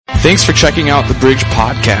Thanks for checking out the Bridge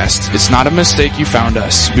Podcast. It's not a mistake you found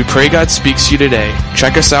us. We pray God speaks to you today.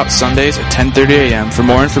 Check us out Sundays at 10:30 a.m. For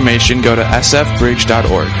more information, go to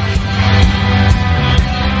sfbridge.org.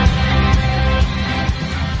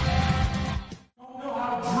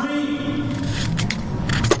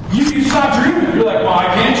 You stop dreaming. You're like, well,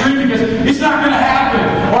 I can't dream because it's not going to happen.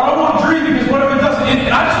 Or I don't want to dream because what if it doesn't?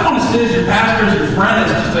 And I just want to say as your pastor, as your friend,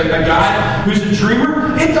 as just a guy who's a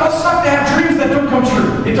dreamer, it does suck to have dreams that don't come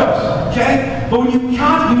true. It does. Okay? But when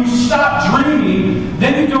you stop dreaming,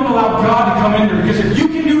 then you don't allow God to come in there. Because if you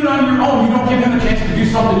can do it on your own, you don't give him the chance to do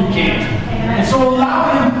something you can't. And so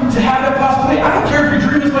allow him to have that possibility. I don't care if your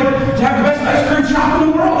dream is like to have the best ice cream shop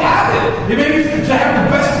in the world. Have it. It may be to have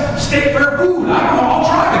the best state fair food. I don't know. I'll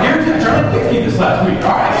try it. I guarantee I tried like 50 this last week.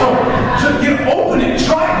 All right? So open it.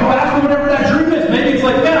 Try it. Go after whatever that dream is. Maybe it's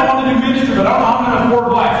like, man, I want to do ministry, but I don't know how I'm going to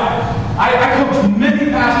afford life. I coach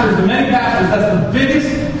many pastors, that's the biggest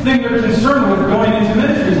thing they're concerned with going into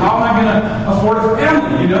ministry is how am I going to afford a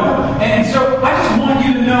family, you know? And so I just want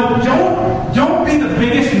you to know, don't be the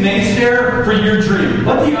biggest naysayer for your dream.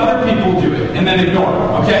 Let the other people do it and then ignore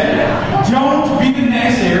it, okay? Don't be the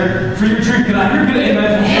naysayer for your dream. Can I hear good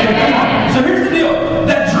amen? So here's the deal.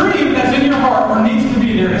 That dream that's in your heart or needs to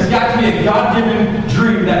be there has got to be a God-given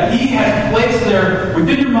dream that he has placed there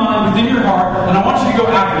within your mind, within your heart, and I want you to go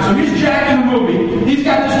after it. So here's Jack in the movie. He's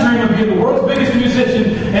got this dream of being the world's biggest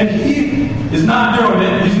musician, and he is not doing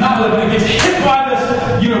it. He's not living it. He gets hit by this,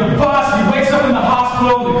 bus. He wakes up in the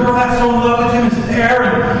hospital. The girl that's so in love with him is there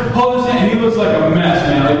and holds him, and he looks like a mess,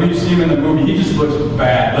 man. Like when you see him in the movie, he just looks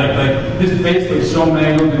bad. Like his face looks so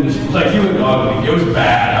mangled and just like he looked ugly. It was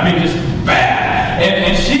bad. I mean, just bad.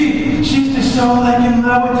 And she's just so like in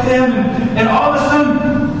love with him, and all of a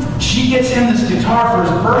sudden she gets him this guitar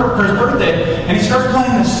for his birthday, and he starts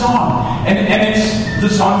playing this song, and it's the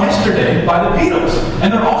song "Yesterday" by the Beatles,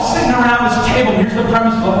 and they're all sitting around this table. Here's the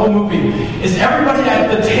premise of the whole movie: is everybody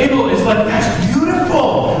at the table is like, "That's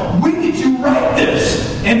beautiful. We need to write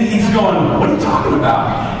this," and he's going, "What are you talking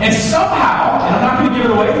about?" And somehow, and I'm not going to give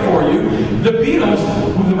it away for you, the Beatles,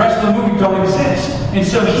 with the rest of the movie, don't exist. And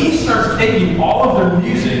so he starts taking all of their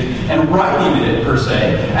music and writing it, per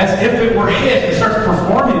se, as if it were his, and starts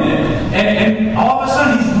performing it. And all of a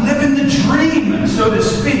sudden, he's living the dream, so to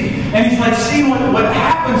speak. And he's like seeing what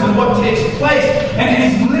happens and what takes place. And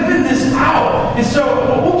he's living this out. And so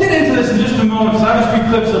we'll get into this in just a moment, because I have a few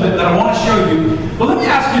clips of it that I want to show you. But let me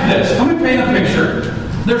ask you this. Let me paint a picture.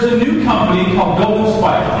 There's a new company called Golden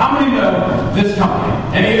Spike. How many know this company?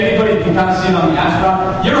 Anybody can kind of see it on the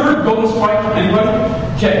astronaut? You ever heard of Golden Spike? Anybody?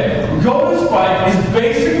 Okay. Golden Spike is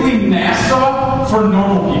basically NASA for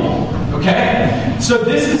normal people. Okay? So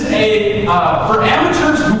this is for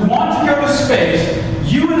amateurs who want to go to space,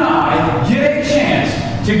 you and I get a chance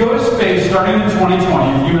to go to space starting in 2020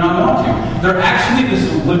 if you and I want to. They're actually, this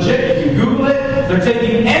is legit, you can Google it, they're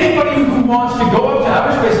taking anybody who wants to go up to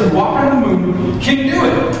outer space and walk on the moon can do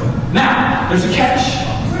it. Now, there's a catch.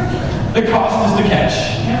 The cost is the catch.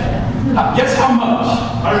 Guess how much?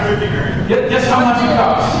 150 grand. Guess how much it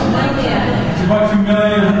costs? 2.2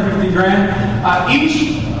 million, 150 grand.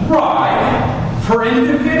 Each ride per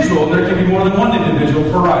individual, there can be more than one individual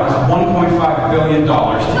per ride, is $1.5 billion to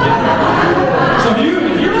get there. So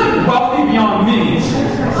if you're like wealthy beyond means,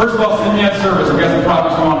 first of all, send me at service. We got some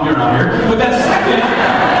products we want to do around here. But then second,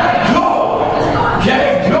 go.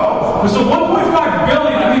 Okay, go. So 1.5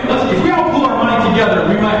 billion, I mean, if we all pull our money together,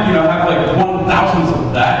 we might, have like 1,000th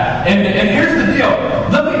of that. And here's the deal.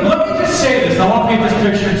 Let me just say this. I want to paint this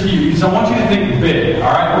picture to you because I want you to think big.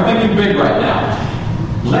 All right, we're thinking big right now.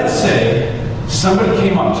 Let's say somebody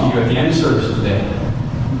came up to you at the end of service today.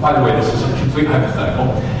 By the way, this is a complete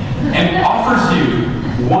hypothetical, and offers you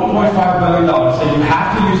 $1.5 billion. Say you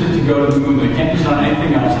have to use it to go to the moon. You can't use it on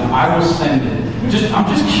anything else, and I will send it. I'm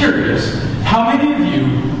just curious. How many of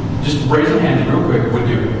you, just raise your hand real quick, would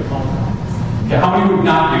do it? Okay, how many would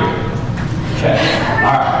not do it? Okay,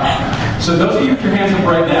 all right. So those of you with your hands up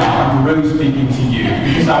right now, I'm really speaking to you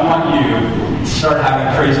because I want you to start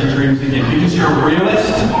having crazy dreams again because you're a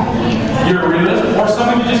realist. You're a realist, or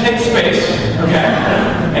some of you just hate space, okay?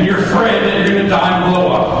 And you're afraid that you're going to die and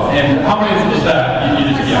blow up. And how many is that?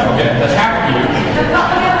 Okay, that's half of you.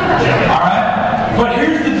 All right? But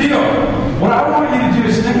here's the deal. What I want you to do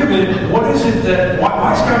is think of it,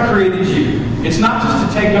 why's God created you? It's not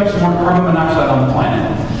just to take up some more carbon monoxide on the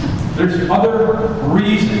planet. There's other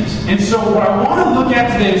reasons. And so what I want to look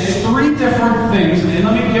at today is three different things. And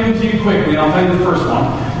let me give them to you quickly, and I'll tell you the first one.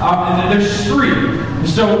 And then there's three.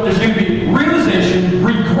 So there's going to be realization,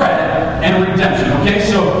 regret, and redemption. Okay,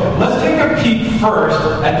 so let's take a peek first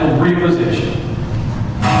at the realization.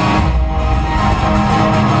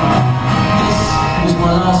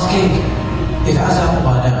 gig. If it has happened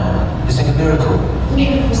by now, it's like a miracle.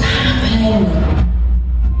 Miracles happen.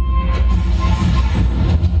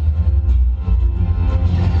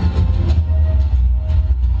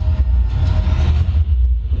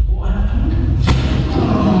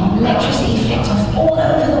 Electricity flicked off all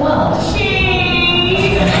over the world.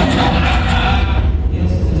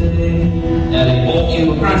 Yesterday, Now they bought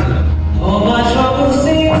you a president. all my troubles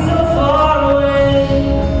seem so far away.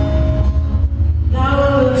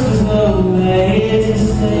 Now it looks as though we're here to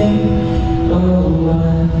stay. Oh, I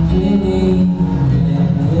believe in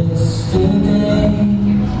yesterday.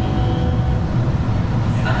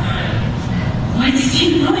 Why did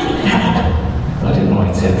you write that? I didn't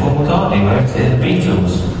write it. Paul McCartney wrote it. The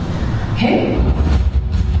Beatles. Who?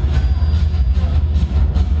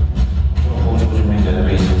 What do you mean by the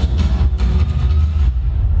Beatles?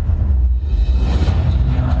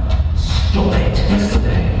 Stop it.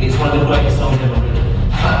 Yesterday. It's one of the greatest songs ever written.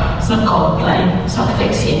 It's not Coldplay. It's not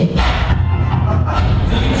Fixing.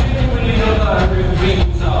 When you don't know who the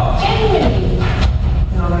Beatles are. Genuinely.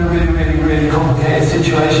 I'm in a really complicated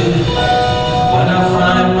situation. When I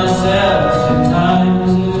find myself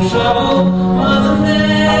sometimes in trouble, Mother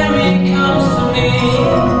Mary comes to me.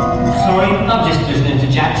 Sorry, I'm just listening to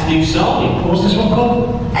Jack's new song. What's this one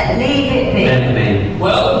called? Leave it be. Let it be.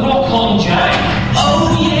 Well, rock on, Jack.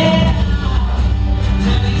 Oh yeah!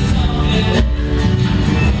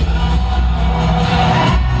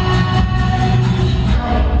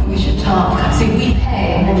 We should talk. See, we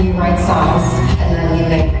pay and then you write songs and then you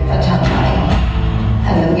make a ton of money.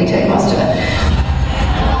 And then we take most of it.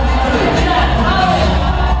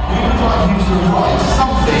 We would like you to write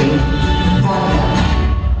something right now.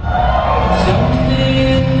 Something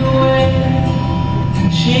in the way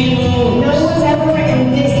she moves No one's ever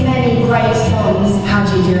written this many great songs. How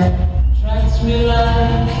do you do it? attracts me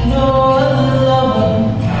like no other lover.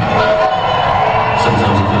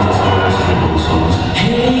 Sometimes it feels like someone else has written all the songs.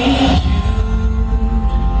 Hey,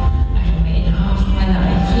 I've waited half my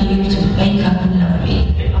life for you to wake up and love me.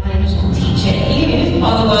 I was your teacher. You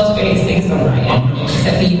are the world's greatest singer-songwriter.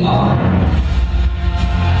 Except for you are.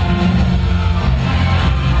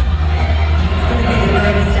 It's the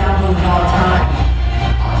greatest album of all time.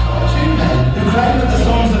 You claim that the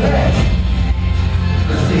songs are theirs.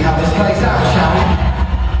 Let's see how this plays out, shall we?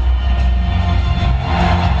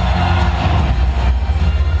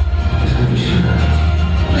 it's going to be sooner.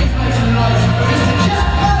 Please make some noise for Mr. Jack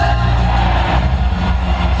Black.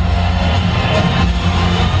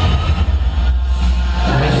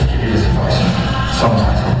 Let me just give you this advice. Song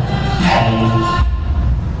title. Hey,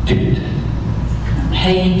 dude.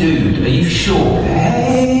 Hey, dude, are you sure?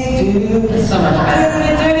 Hey, dude. It's so much better.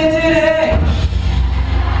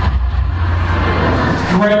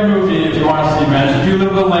 Great movie if you want to see, man. There's a few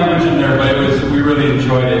little bit of language in there, but we really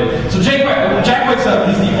enjoyed it. So Jack wakes up.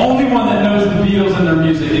 He's the only one that knows the Beatles and their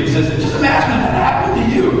music existed. Just imagine if that happened to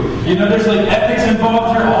you. You know, there's like ethics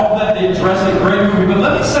involved here, all that. They address it. Great movie. But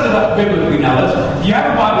let me set it up biblically now. If you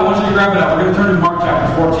have a Bible, I want you to grab it out. We're going to turn to Mark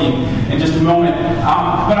chapter 14 in just a moment.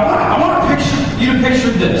 But I want you to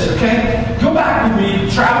picture this, okay? Go back with me,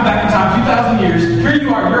 travel back in time 2,000 years. Here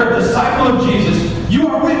you are. You're a disciple of Jesus. You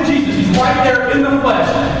are with Jesus. He's right there in the flesh.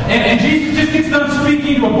 And Jesus just gets done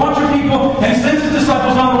speaking to a bunch of people, and he sends his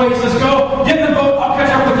disciples on the way. He says, go, get in the boat. I'll catch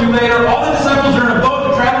up with you later. All the disciples are in a boat.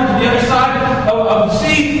 They're traveling to the other side of the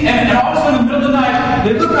sea. And all of a sudden, in the middle of the night,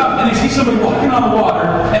 they look up and they see somebody walking on the water.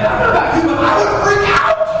 And I don't know about you, but I would freak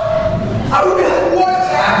out. I would be like, what is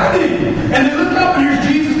happening? And they look up and here's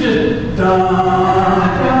Jesus just,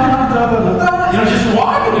 you know, just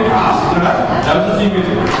walking across. You know, that was the theme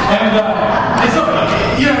music. And so,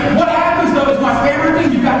 you know, what happens though is my favorite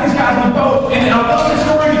thing. You've got these guys in the boat, and I love this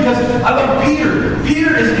story because I love Peter.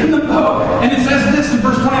 Peter is in the boat, and it says this in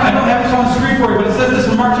verse 20. I don't have this on the screen for you, but it says this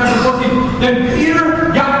in Mark chapter 14. Then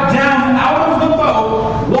Peter got down out of the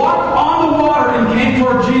boat, walked on the water, and came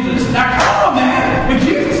toward Jesus. Now, come on, man. If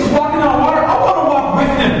Jesus is walking on water, I want to walk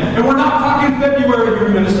with him. And we're not talking February here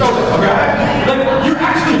in Minnesota, okay? Like, you're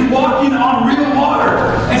actually walking on real water.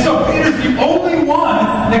 And so Peter's the only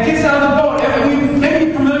one that gets out of the boat. And we may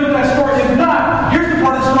be familiar with that story. If not, here's the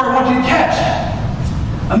part of the story I want you to catch.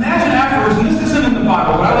 Imagine afterwards, and this isn't in the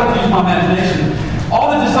Bible, but I like to use my imagination.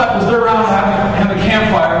 All the disciples, they're around having a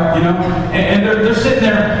campfire, you know, and they're sitting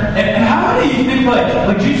there. And how many of you think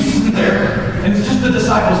like Jesus isn't there, and it's just the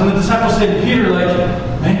disciples, and the disciples say to Peter, like,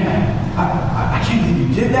 man, I can't believe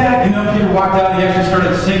you did that. You know, Peter walked out, he actually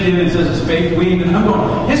started sinking, and it says his faith weaned, and I'm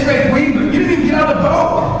going, his faith weaned, but you didn't even get out of the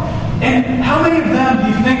boat. And how many of them do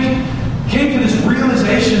you think came to this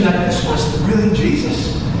realization that this was really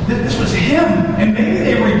Jesus? This was him, and maybe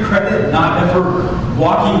they regretted not ever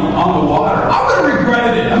walking on the water, I would have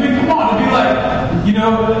regretted it. I mean, come on, it'd be like, you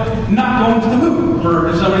know, not going to the moon. Or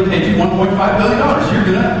if somebody paid you $1.5 billion, you're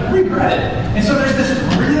going to regret it. And so there's this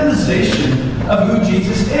realization of who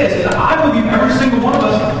Jesus is. And I believe every single one of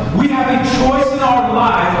us, we have a choice in our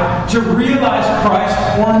life to realize Christ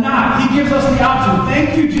or not. He gives us the option.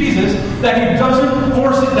 Thank you, Jesus, that He doesn't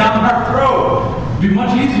force it down our throat. It'd be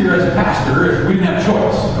much easier as a pastor if we didn't have a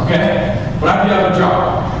choice, okay? But I'd be out of a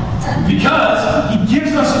job. Because He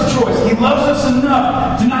gives us a choice. He loves us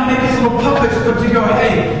enough to not make us little puppets, but to go,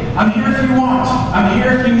 hey, I'm here if you want. I'm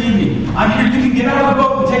here if you need me. I'm here. You can get out of the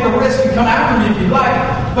boat and take a risk and come after me if you'd like,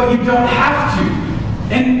 but you don't have to.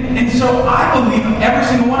 And so I believe every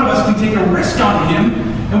single one of us can take a risk on Him,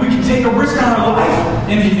 and we can take a risk on our life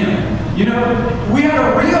in Him. You know, we got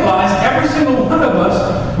to realize every single one of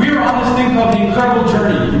us, we are on this thing called The Incredible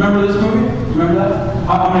Journey. You remember this movie? You remember that?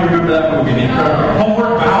 How many remember that movie, The Incredible?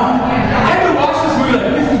 Homeward Bound? I had to watch this movie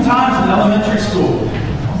like 50 times in elementary school.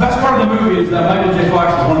 The best part of the movie is that Michael J.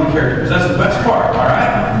 Fox is one of the characters. That's the best part, all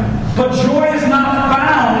right? But joy is not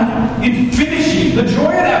found in finishing. The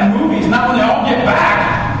joy of that movie is not when they all get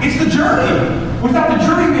back. It's the journey. Without the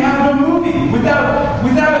journey, we have no movie. Without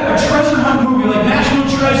a treasure hunt movie like National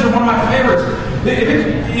Treasure, one of my favorites,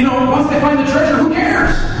 once they find the treasure, who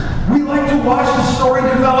cares? We like to watch the story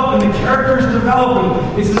develop and the characters develop.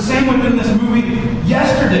 And it's the same within this movie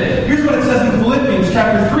yesterday. Here's what it says in Philippians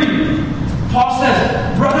chapter 3. Paul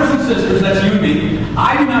says, brothers and sisters, that's you and me,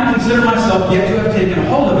 I do not consider myself yet to have taken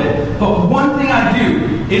hold of it, but one thing I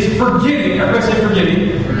do is forgetting. Everybody say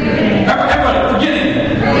forgetting. Everybody,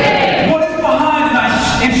 forgetting. What is behind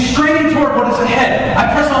and straining toward what is ahead.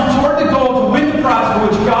 I press on toward the goal to win the prize for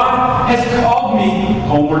which God has called me,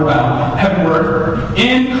 homeward bound, heavenward,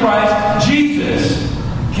 in Christ Jesus.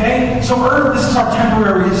 Okay? So earth, this is our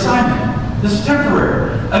temporary assignment. This is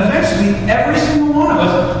temporary. Eventually, every single one of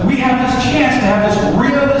us, we have this chance to have this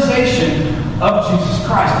realization of Jesus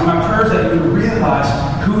Christ. And my prayer is that you would realize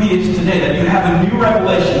who He is today, that you have a new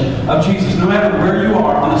revelation of Jesus, no matter where you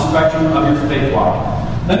are on the spectrum of your faith walk.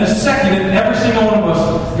 Then the second, and every single one of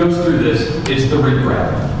us goes through this, is the regret.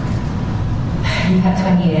 You've had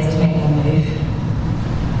 20 years to make a move.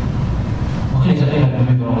 What can you say about the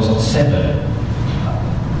move when I was 7?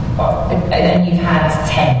 And you've had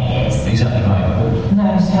 10 years. Exactly right. No,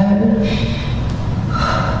 so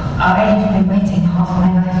I've been waiting half my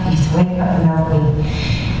life for you to wake up and love me.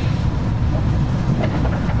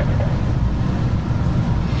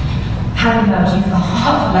 Having loved you for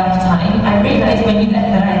half a lifetime, I realised when you left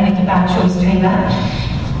that I made a bad choice doing that.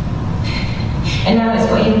 And now it's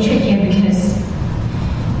got even trickier because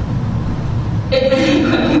it really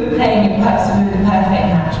when you were playing in person with the perfect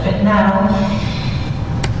match, but now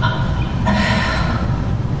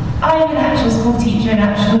I'm an actual school teacher and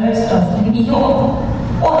actual Lowestoft, and you're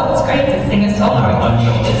world's greatest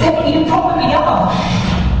singer-songwriter. Except you probably are.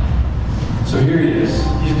 So here he is.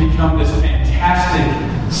 He's become this fantastic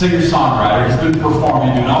singer-songwriter. He's been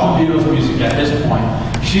performing, doing all the Beatles music at this point.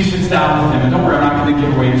 She sits down with him, and don't worry, I'm not going to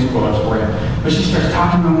give away his quotes for you. But she starts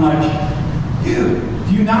talking to him like, dude,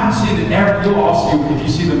 do you not see that Eric, you'll also, if you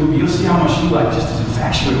see the movie, you'll see how much she just is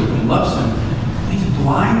infatuated with him and loves him. He's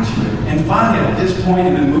blind to it. And finally, at this point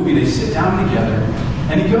in the movie, they sit down together,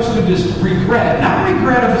 and he goes through this regret. Not a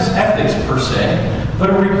regret of his ethics, per se, but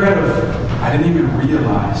a regret of, I didn't even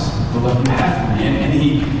realize the love you had for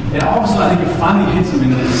me. And all of a sudden, I think it finally hits him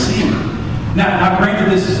in the scene. Now,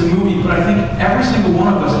 granted, this is a movie, but I think every single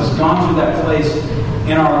one of us has gone through that place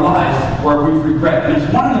in our life where we regret. And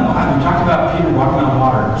there's one in the Bible. We talked about Peter walking on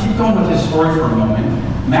water. Keep going with his story for a moment.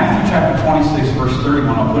 Matthew chapter 26, verse 31.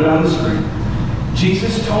 I'll put it on the screen.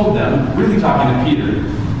 Jesus told them, really talking to Peter,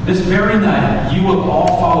 this very night, you will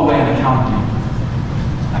all fall away on account of me.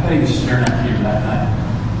 I bet he was staring at Peter that night.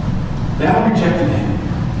 They all rejected him.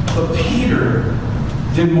 But Peter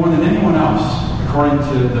did more than anyone else, according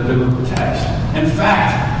to the biblical text. In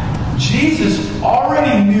fact, Jesus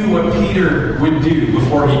already knew what Peter would do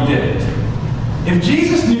before he did it. If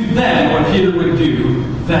Jesus knew then what Peter would do,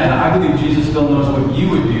 then I believe Jesus still knows what you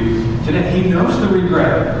would do today. He knows the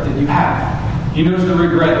regret that you have. He knows the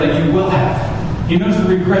regret that you will have. He knows the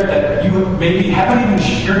regret that you maybe haven't even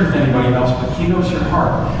shared with anybody else, but He knows your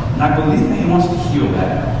heart. And I believe that He wants to heal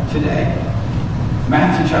that today.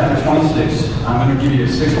 Matthew chapter 26. I'm going to give you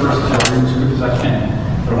 6 verses. I'll read as quick as I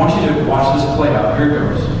can. But I want you to watch this play out. Here it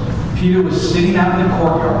goes. Peter was sitting out in the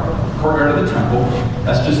courtyard of the temple.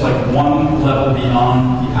 That's just like one level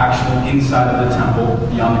beyond the actual inside of the temple,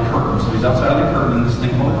 beyond the curtain. So he's outside of the curtain in this thing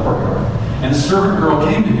called the courtyard. And the servant girl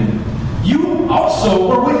came to him. You also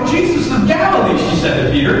were with Jesus of Galilee, she said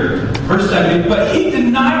to Peter. Verse 70, but he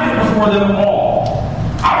denied it before them all.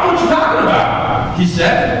 talking about?" he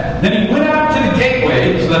said. Then he went out to the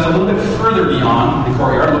gateway, so that's a little bit further beyond the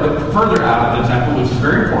courtyard, a little bit further out of the temple, which is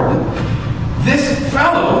very important. This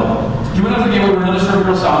fellow, he went out to the gateway where another servant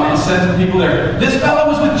girl saw him and said to the people there, "This fellow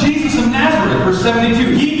was with Jesus of Nazareth," verse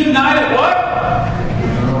 72. He denied it what?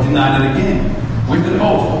 Denied it again with an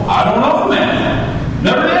oath. "I don't know the man.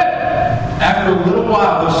 Never did." After a little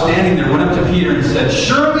while, those standing there went up to Peter and said,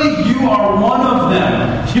 "Surely you are one of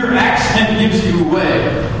them. Your accent gives you away."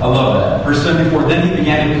 I love that. Verse 74, then he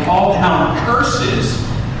began to call down curses,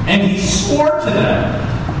 and he swore to them,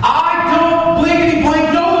 "I don't blinkety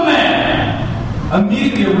blank know the man."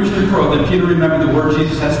 Immediately a rooster crowed. Then Peter remembered the word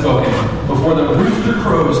Jesus had spoken. "Before the rooster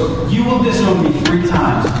crows, you will disown me 3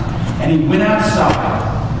 times. And he went outside,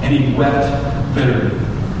 and he wept bitterly.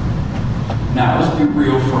 Now, let's be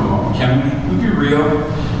real for a moment, can we? Be real.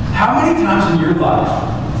 How many times in your life,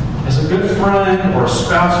 as a good friend or a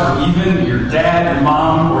spouse or even your dad, your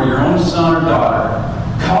mom, or your own son or daughter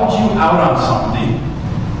called you out on something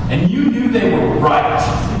and you knew they were right?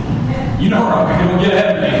 You know where I'm going to get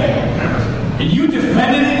ahead of me. And you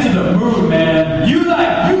defended it to the moon, man. You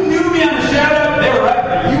knew me on the shadow. They were right,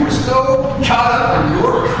 but you were so caught up in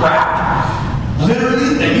your crap,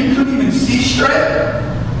 literally, that you couldn't even see straight.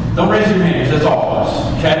 Don't raise your hands, that's all of us,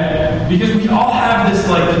 okay? Because we all have this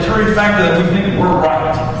deterring factor that we think we're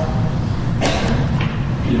right.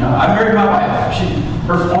 You know, I married my wife.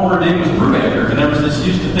 Her former name was Brubaker, and there was this,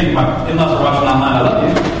 used to think, my in-laws are watching online, I love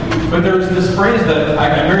you. But there was this phrase that I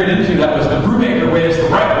got married into that was the Brubaker way is the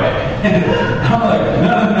right way. And I'm like,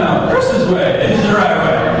 no, Chris's way is the right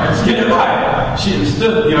way. Let's get it right. She was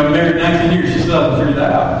still, married 19 years, she still hasn't figured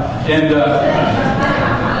that out. And,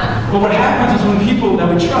 but what happens is when people that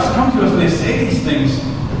we trust come to us and they say these things,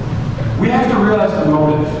 we have to realize the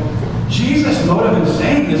motive. Jesus' motive in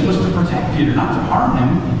saying this was to protect Peter, not to harm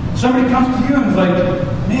him. Somebody comes to you and is like,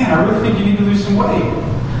 "Man, I really think you need to lose some weight."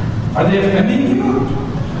 Are they offending you?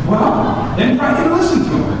 Well, then probably going to listen to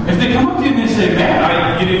them. If they come up to you and they say,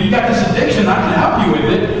 "Man, you got this addiction, I can help you with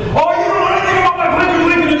it." "Oh, you don't know anything about my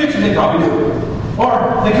blinking addiction." They probably do.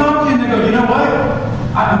 Or they come up to you and they go, "You know what?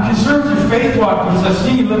 I'm concerned with your faith walk because I've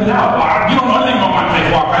seen you living out." "You don't know anything about my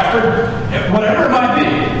faith walk, Pastor." Whatever it might be,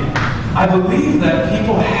 I believe that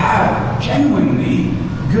people have genuinely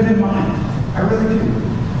good in mind. I really do.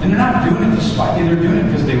 And they're not doing it to spite you, they're doing it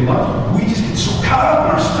because they love you. We just get so caught up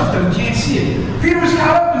in our stuff that we can't see it. Peter was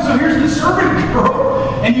caught up, and so here's the servant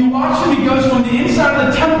girl, and you watch him, he goes from the inside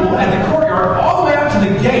of the temple at the courtyard all the way out to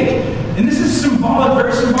the gate. And this is symbolic,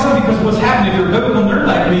 very symbolic, because what's happening, if you're a biblical nerd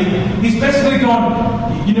like me, he's basically going,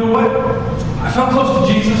 "You know what? I felt close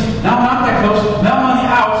to Jesus. Now I'm not that close. Now I'm on the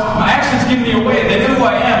outs. My actions give me away. They know who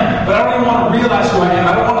I am, but I don't even want to realize who I am.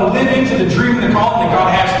 I don't want to live into the dream and the calling that God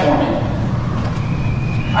has for me."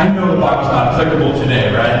 I know the Bible's not applicable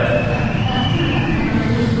today, right?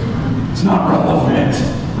 It's not relevant.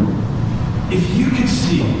 If you could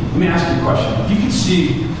see, let me ask you a question. If you could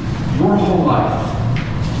see your whole life,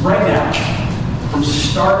 right now, from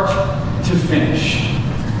start to finish,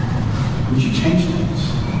 would you change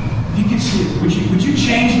things? If you could see it, would you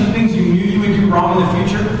change the things you knew you would do wrong in the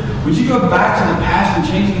future? Would you go back to the past and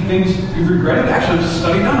change the things you've regretted? Actually, there's a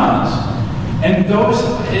study done on this. And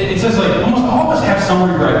it says almost all of us have some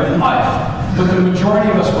regret in life, but the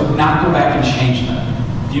majority of us would not go back and change them.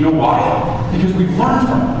 Do you know why? Because we've learned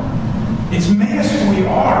from them. It's made us who we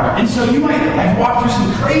are. And so you might have walked through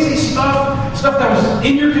some crazy stuff that was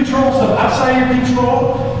in your control, stuff outside your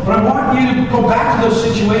control. But I want you to go back to those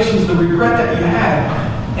situations, the regret that you had.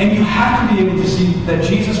 And you have to be able to see that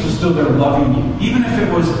Jesus was still there loving you. Even if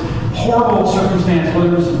it was horrible circumstance,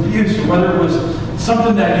 whether it was abuse or whether it was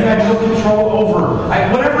something that you had no control over.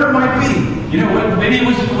 Whatever it might be. Maybe it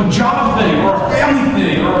was a job thing or a family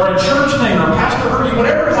thing or a church thing or a pastor hurt you,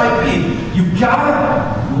 whatever it might be. You've got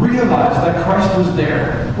to realize that Christ was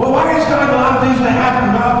there. Well, why has God allowed things to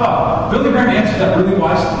happen? Blah, blah. Billy Graham answered that really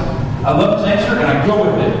wisely. I love his answer and I go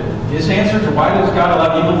with it. His answer to why does God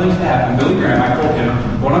allow evil things to happen, Billy Graham, I quote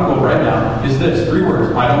him, quote unquote, right now, is this. 3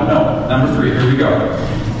 words. I don't know. Number 3. Here we go.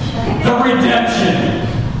 The redemption.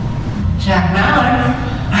 Jack Mallard.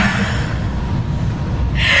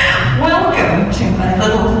 Welcome to my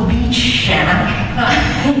little beach shack.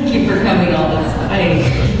 Thank you for coming all this way.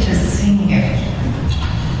 Good to see you.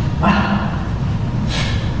 Wow.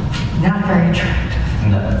 Not very attractive.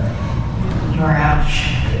 No. You're out of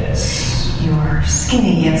shape. Yes. You're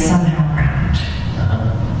skinny yet somehow round.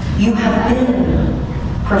 You have been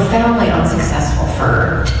profoundly unsuccessful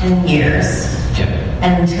for 10 years. Yep.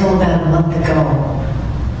 And until about a month ago,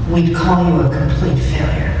 we'd call you a complete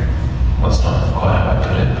failure. Well, that's not quite how I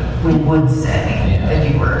put it. We would say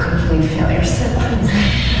that you were a complete failure. So,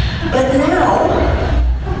 but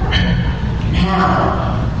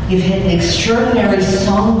you've hit an extraordinary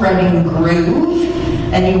songwriting groove,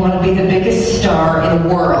 and you want to be the biggest star in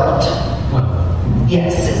the world? Well,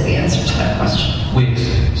 yes is the answer to that question. we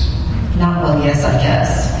expect. Not well, yes, I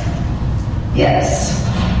guess. Yes.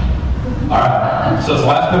 Alright, so this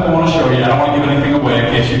last clip I want to show you, I don't want to give anything away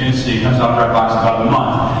in case you didn't see, it comes out in Dropbox in about a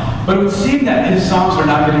month. But it would seem that his songs are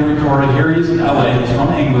not getting recorded. Here he is in LA, he's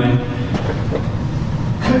from England.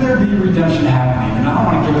 Could there be redemption happening? And I don't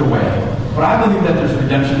want to give it away, but I believe that there's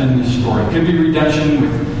redemption in this story. It could be redemption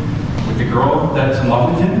with the girl that's in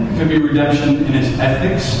love with him. It could be redemption in his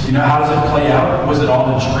ethics. You know, how does it play out? Was it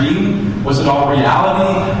all a dream? Was it all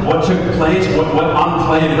reality? What took place? What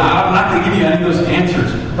unplayed? And I'm not going to give you any of those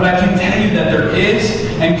answers, but I can tell you that there is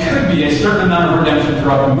and could be a certain amount of redemption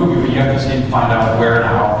throughout the movie, but you have to see and find out where and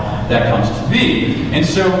how that comes to be. And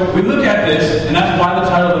so we look at this, and that's why the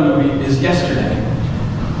title of the movie is Yesterday.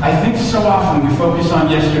 I think so often we focus on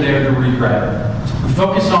yesterday or the regret. We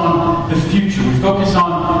focus on the future. We focus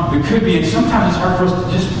on the could be. And sometimes it's hard for us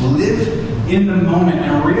to just live in the moment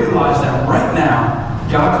and realize that right now,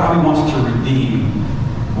 God probably wants to redeem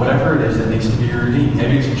whatever it is that needs to be redeemed.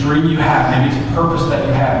 Maybe it's a dream you have. Maybe it's a purpose that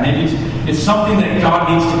you have. Maybe it's something that God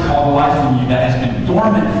needs to call to life in you that has been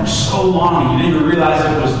dormant for so long and you didn't even realize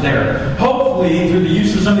it was there. Hopefully, through the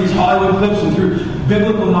use of some of these Hollywood clips and through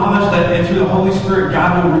biblical knowledge and through the Holy Spirit,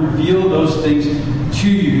 God will reveal those things to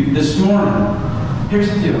you this morning. Here's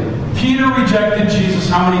the deal. Peter rejected Jesus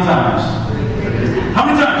how many times? How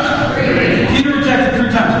many times? 3. Peter rejected 3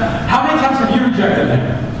 times. How many times have you rejected him?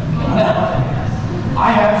 I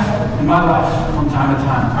have in my life from time to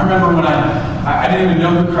time. I remember when I didn't even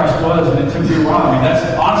know who Christ was, and it took me a while. I mean,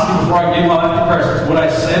 that's honestly before I gave my life to Christ. It's what I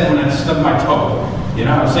said when I stubbed my toe. You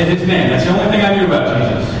know, I would say his name. That's the only thing I knew about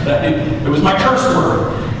Jesus. It was my curse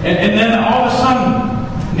word. And then all of a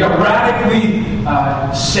sudden, got radically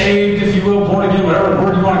saved, if you will, born again, whatever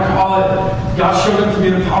word you want to call it. God showed up to me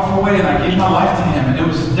in a powerful way, and I gave my life to Him. And it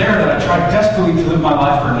was there that I tried desperately to live my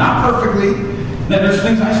life for, not perfectly. That there's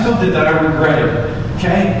things I still did that I regretted.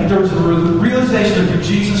 Okay? But there was a realization of who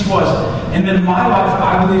Jesus was. And then my life,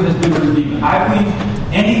 I believe, has been redeemed. I believe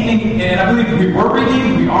anything, and I believe we were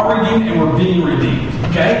redeemed, we are redeemed, and we're being redeemed.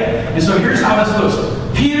 Okay? And so here's how this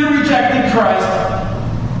looks. Peter rejected Christ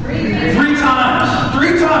 3 times.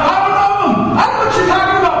 3 times. I don't know him. I don't know what you're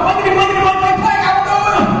talking about. Blank. I don't know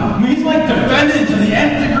him. I mean, he's like defended to the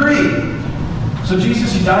nth degree. So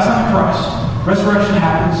Jesus, He dies on the cross. Resurrection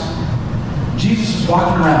happens. Jesus is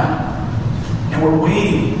walking around. And we're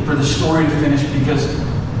waiting for the story to finish because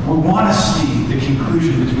we want to see the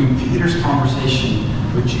conclusion between Peter's conversation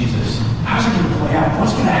with Jesus. How's it going to play out?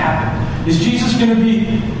 What's going to happen? Is Jesus going to be,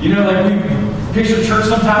 like we picture church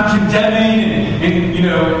sometimes condemning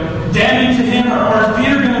and damning to Him? Or is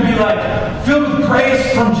Peter going to be like filled with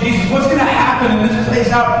grace from Jesus? What's going to happen? And this plays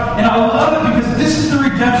out. And I love it because this is the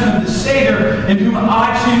redemption of the Savior in whom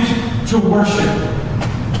I choose to worship.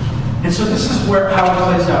 And so this is how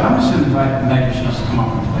it plays out. I'm just going to invite Meg to come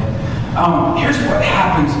up and play. Here's what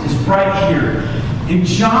happens is right here. In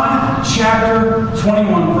John chapter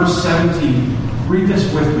 21, verse 17, read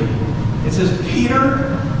this with me. It says,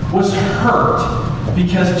 Peter was hurt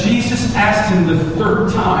because Jesus asked him the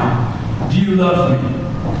 3rd time, do you love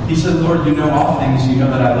me? He said, Lord, you know all things. You know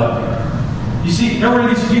that I love you. You see, there were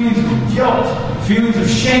these feelings of guilt, feelings of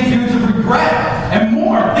shame, feelings of regret, and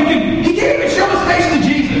more. Thinking, he can't even show his face to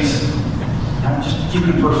Jesus. I'm just keeping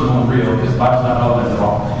it personal and real because the Bible's not all that at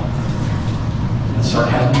all. That's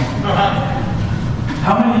sarcasm.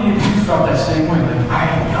 How many of you felt that same way? Like,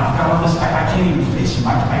 I've got all this, I can't even face him.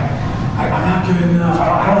 I'm not good enough. I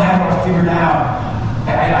don't have it all figured out.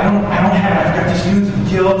 I don't have it. I've got these feelings of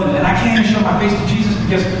guilt, and I can't even show my face to Jesus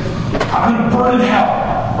because I'm going to burn in hell.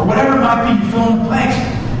 Or whatever it might be, you fill in the blanks.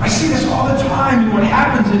 I see this all the time, and what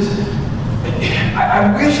happens is,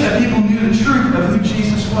 I wish that people knew the truth of who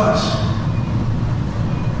Jesus was.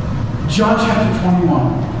 John chapter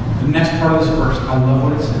 21, the next part of this verse, I love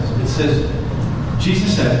what it says. It says,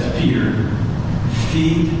 Jesus said to Peter,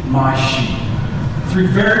 feed my sheep. 3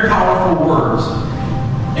 very powerful words.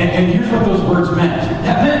 And here's what those words meant.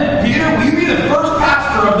 That meant, Peter, will you be the first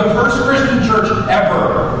pastor of the first Christian church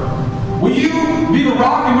ever? Will you be the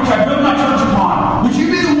rock in which I build my church upon? Would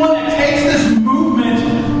you be the one that takes this movement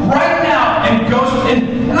right now and goes,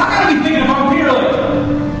 and I gotta be thinking about Peter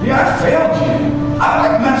like, yeah, I failed you.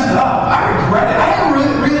 I messed up. I regret it. I had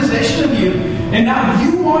a realization of you. And now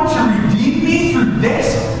you want to redeem me through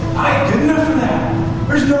this? I ain't good enough for that.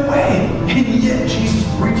 There's no way. And yet Jesus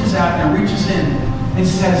reaches out and reaches in and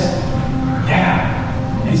says,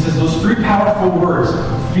 yeah. And he says those 3 powerful words,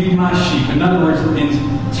 feed my sheep. In other words, it means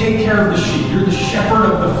take care of the sheep. You're the shepherd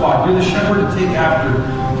of the flock. You're the shepherd to take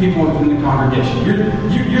after people within the congregation. You're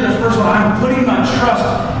the first one. I'm putting my trust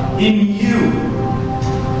in you.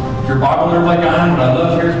 If you're a Bible nerd like I am, what I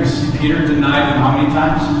love here is we see Peter denied him how many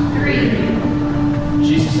times? 3.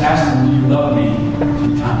 Jesus asked him, do you love me?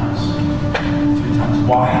 3 times. 3 times.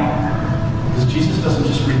 Why? Because Jesus doesn't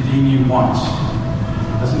just redeem you once.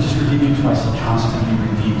 He doesn't just redeem you twice. He constantly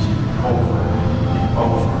redeems you over and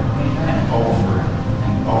over and over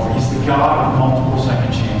and over. He's the God of multiple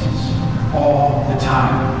second chances all the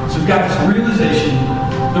time. So we've got this realization,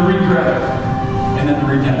 the regret, and then the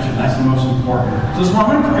redemption. That's the most important. So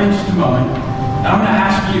I'm going to pray in just a moment. And I'm going to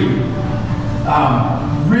ask you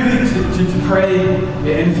really to pray.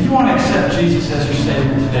 And if you want to accept Jesus as your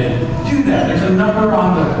Savior today, do that. There's a number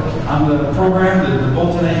on the program, the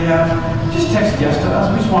bulletin that you have. Just text yes to us.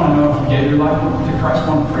 We just want to know if you gave your life to Christ.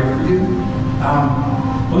 We want to pray for you.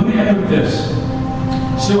 Well, let me end with this.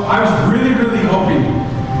 So I was really, really hoping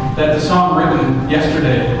that the song written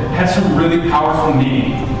yesterday had some really powerful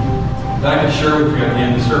meaning that I could share with you at the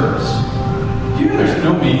end of the service. Do you know there's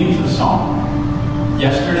no meaning to the song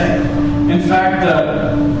yesterday? In fact,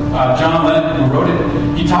 John Lennon, who wrote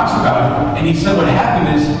it, he talks about it, and he said what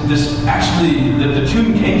happened is the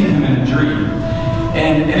tune came to him in a dream.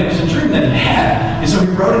 And it was a dream that he had. And so he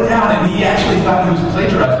wrote it down, and he actually thought he was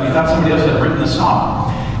plagiarizing. He thought somebody else had written the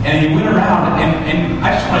song. And he went around, and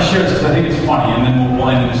I just want to share this because I think it's funny, and then we'll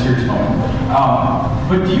end in a serious moment.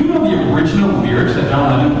 But do you know the original lyrics that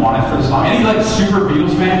John Lennon wanted for the song? Any super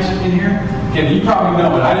Beatles fans in here? Okay, you probably know,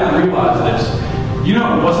 but I didn't realize this. You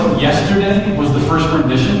know, it wasn't Yesterday was the first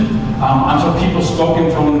rendition until people spoke and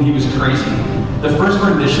told him he was crazy. The first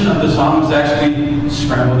rendition of the song was actually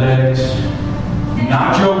Scrambled Eggs.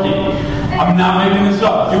 Not joking. I'm not making this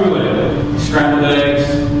up. Google it. Scrambled eggs.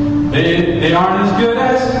 They aren't as good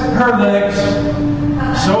as her legs.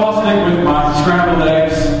 So I'll stick with my scrambled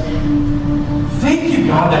eggs. Thank you,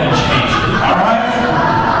 God, that He changed it. Alright?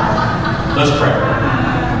 Let's pray.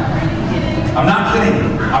 I'm not kidding.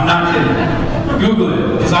 I'm not kidding. Google it,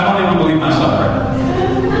 because I don't even believe myself right now.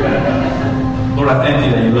 Lord, I thank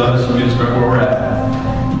you that you love us and meet us right where we're at.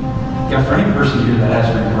 God, for any person here that has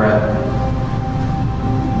regret,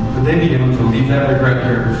 would they be able to leave that regret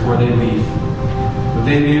here before they leave? Would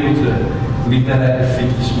they be able to leave that at your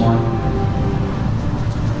feet this morning?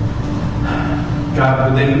 God,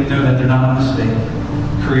 would they know that they're not a mistake,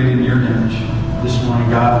 created in your image this morning?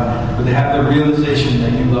 God, would they have the realization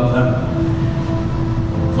that you love them?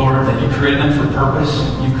 Lord, that you created them for purpose,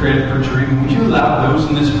 you created for dreaming. Would you allow those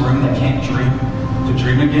in this room that can't dream to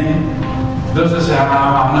dream again? Those that say,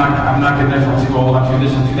 I'm not good enough, I'm too old, I'm too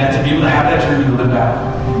this and too that, to be able to have that dream and live out.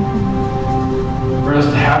 For us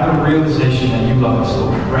to have the realization that you love us,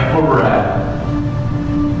 Lord, right where we're at.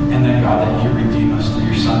 And then, God, that you redeem us through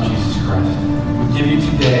your Son, Jesus Christ. We give you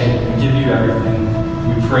today, we give you everything.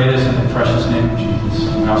 We pray this in the precious name of Jesus.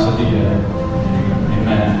 And we also together.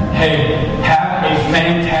 Amen. Hey, have a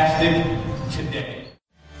fantastic today.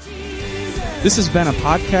 This has been a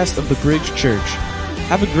podcast of the Bridge Church.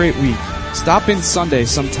 Have a great week. Stop in Sunday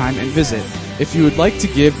sometime and visit. If you would like to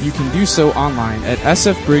give, you can do so online at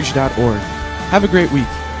sfbridge.org. Have a great week.